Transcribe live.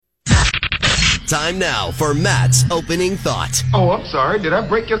Time now for Matt's opening thought. Oh, I'm sorry. Did I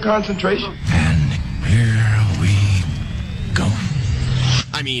break your concentration? And here we go.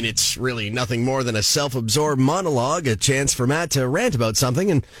 I mean, it's really nothing more than a self-absorbed monologue, a chance for Matt to rant about something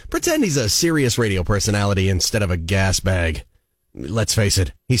and pretend he's a serious radio personality instead of a gas bag. Let's face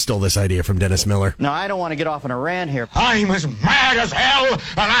it, he stole this idea from Dennis Miller. No, I don't want to get off on a rant here. I'm as mad as hell, and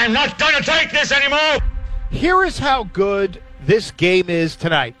I'm not going to take this anymore. Here is how good this game is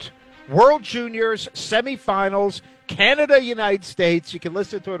tonight. World Juniors semifinals, Canada, United States. You can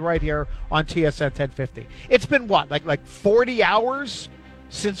listen to it right here on TSN 1050. It's been what, like 40 hours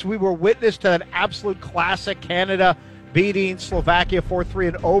since we were witness to an absolute classic, Canada beating Slovakia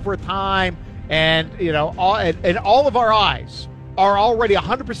 4-3 in overtime. And, you know, all of our eyes are already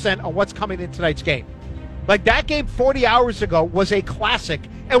 100% on what's coming in tonight's game. Like, that game 40 hours ago was a classic,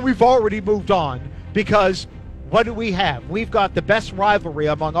 and we've already moved on because what do we have? We've got the best rivalry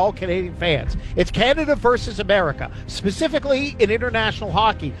among all Canadian fans. It's Canada versus America, specifically in international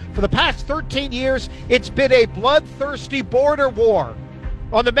hockey. For the past 13 years, it's been a bloodthirsty border war.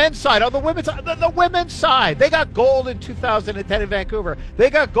 On the men's side, on the women's side, the women's side, they got gold in 2010 in Vancouver. They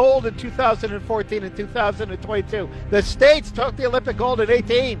got gold in 2014 and 2022. The States took the Olympic gold in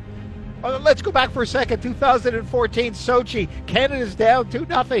 18. Let's go back for a second. 2014, Sochi. Canada's down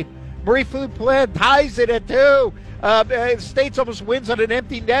 2-0. Marie-Philippe Poulin ties it at 2. States almost wins on an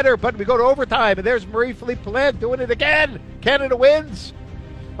empty netter, but we go to overtime, and there's Marie-Philippe Poulin doing it again. Canada wins.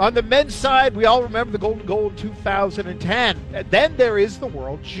 On the men's side, we all remember the golden goal in 2010. And then there is the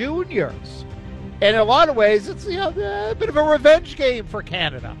World Juniors. And in a lot of ways, it's a bit of a revenge game for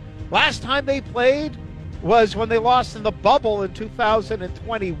Canada. Last time they played was when they lost in the bubble in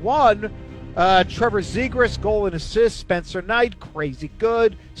 2021. Trevor Zegras, goal and assist. Spencer Knight, crazy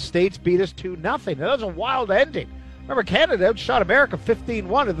good. States beat us 2-0. That was a wild ending. Remember, Canada outshot America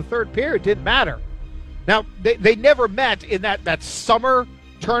 15-1 in the third period. Didn't matter. Now, they never met in that summer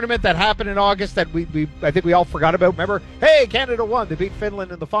tournament that happened in August that I think we all forgot about. Remember, hey, Canada won. They beat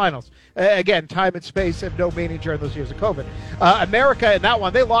Finland in the finals. Again, time and space have no meaning during those years of COVID. America in that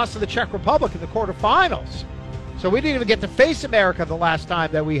one, they lost to the Czech Republic in the quarterfinals. So we didn't even get to face America the last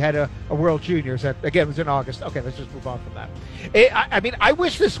time that we had a World Juniors. That, again, was in August. Okay, let's just move on from that. I mean, I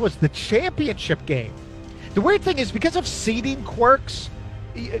wish this was the championship game. The weird thing is, because of seeding quirks,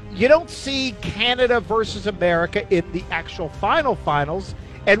 you don't see Canada versus America in the actual finals.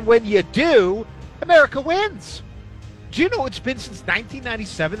 And when you do, America wins. Do you know it's been since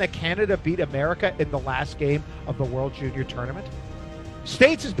 1997 that Canada beat America in the last game of the World Junior Tournament?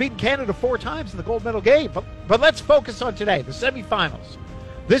 States has beaten Canada 4 times in the gold medal game. But let's focus on today, the semifinals.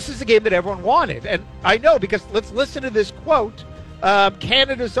 This is the game that everyone wanted. And I know, because let's listen to this quote.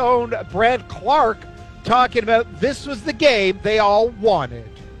 Canada's own Brad Clark talking about this was the game they all wanted.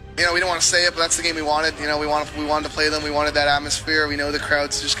 You know, we don't want to say it, but that's the game we wanted. You know, we wanted to play them. We wanted that atmosphere. We know the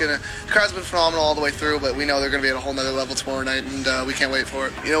crowd's been phenomenal all the way through, but we know they're going to be at a whole nother level tomorrow night, and we can't wait for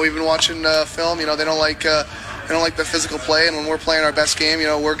it. You know, we've been watching film. You know, they don't like the physical play, and when we're playing our best game, you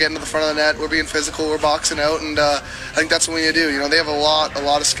know, we're getting to the front of the net, we're being physical, we're boxing out, and I think that's what we need to do. You know, they have a lot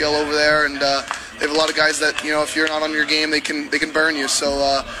of skill over there, and they have a lot of guys that, you know, if you're not on your game, they can burn you.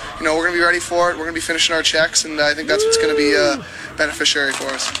 So, you know, we're going to be ready for it. We're going to be finishing our checks, and I think that's what's going to be a beneficiary for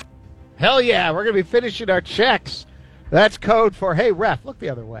us. Hell yeah, we're going to be finishing our checks. That's code for, hey, ref, look the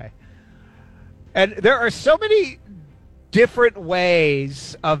other way. And there are so many different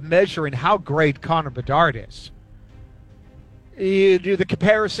ways of measuring how great Connor Bedard is. You do the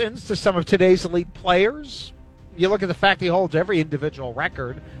comparisons to some of today's elite players. You look at the fact he holds every individual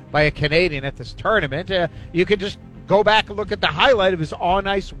record by a Canadian at this tournament. You can just go back and look at the highlight of his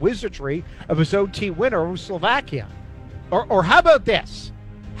on-ice wizardry of his OT winner over Slovakia. Or how about this?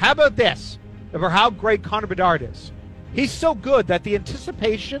 How about this? For how great Connor Bedard is. He's so good that the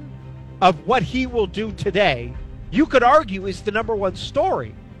anticipation of what he will do today, you could argue, is the number one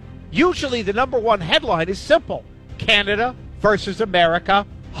story. Usually the number one headline is simple. Canada versus America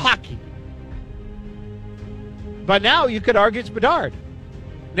hockey. But now you could argue it's Bedard.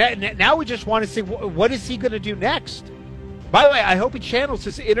 Now we just want to see what is he going to do next. By the way, I hope he channels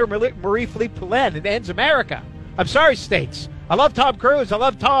his inner Marie-Philippe Poulin and ends America. I'm sorry, States. I love Tom Cruise. I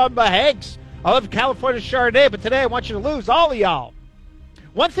love Tom Hanks. I love California Chardonnay. But today I want you to lose, all of y'all.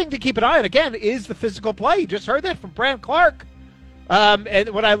 One thing to keep an eye on, again, is the physical play. You just heard that from Brad Clark. And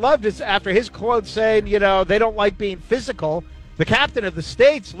what I loved is after his quote saying, you know, they don't like being physical, the captain of the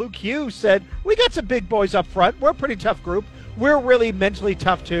States, Luke Hughes, said, we got some big boys up front. We're a pretty tough group. We're really mentally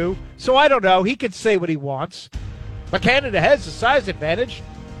tough, too. So I don't know. He could say what he wants. But Canada has the size advantage.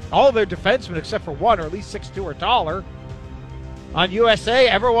 All of their defensemen, except for one, are at least 6'2" or taller. On USA,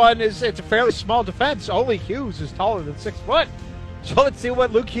 it's a fairly small defense. Only Hughes is taller than 6 foot. So let's see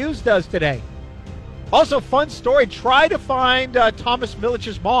what Luke Hughes does today. Also, fun story. Try to find Thomas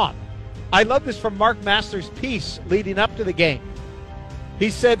Milich's mom. I love this from Mark Masters' piece leading up to the game. He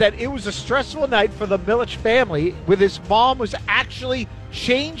said that it was a stressful night for the Milich family, with his mom was actually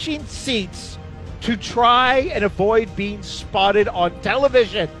changing seats to try and avoid being spotted on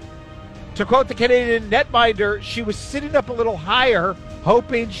television. To quote the Canadian netminder, she was sitting up a little higher,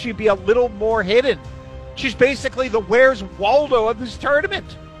 hoping she'd be a little more hidden. She's basically the Where's Waldo of this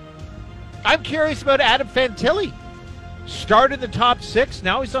tournament. I'm curious about Adam Fantilli. Started the top 6,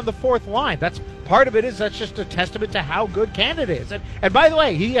 now he's on the 4th line. That's part of it. That's just a testament to how good Canada is. And by the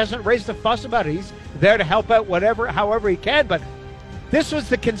way, he hasn't raised a fuss about it. He's there to help out however he can. But this was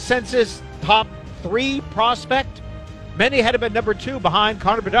the consensus top 3 prospect. Many had him at number 2 behind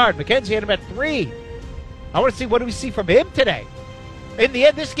Connor Bedard. McKenzie had him at 3. I want to see, what do we see from him today? In the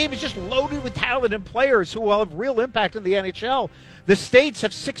end, this game is just loaded with talent and players who will have real impact in the NHL. The States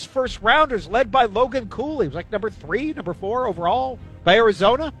have 6 first-rounders led by Logan Cooley. He was like number 3, number 4 overall by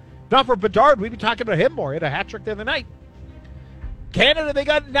Arizona. Not for Bedard. We'd be talking about him more. He had a hat trick the other night. Canada, they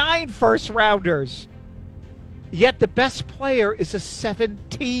got 9 first-rounders. Yet the best player is a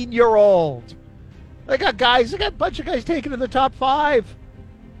 17-year-old. They got a bunch of guys taken in the top 5.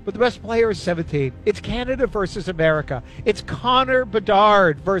 But the best player is 17. It's Canada versus America. It's Connor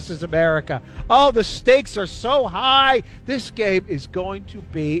Bedard versus America. Oh, the stakes are so high. This game is going to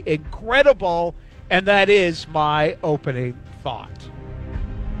be incredible. And that is my opening thought.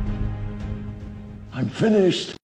 I'm finished.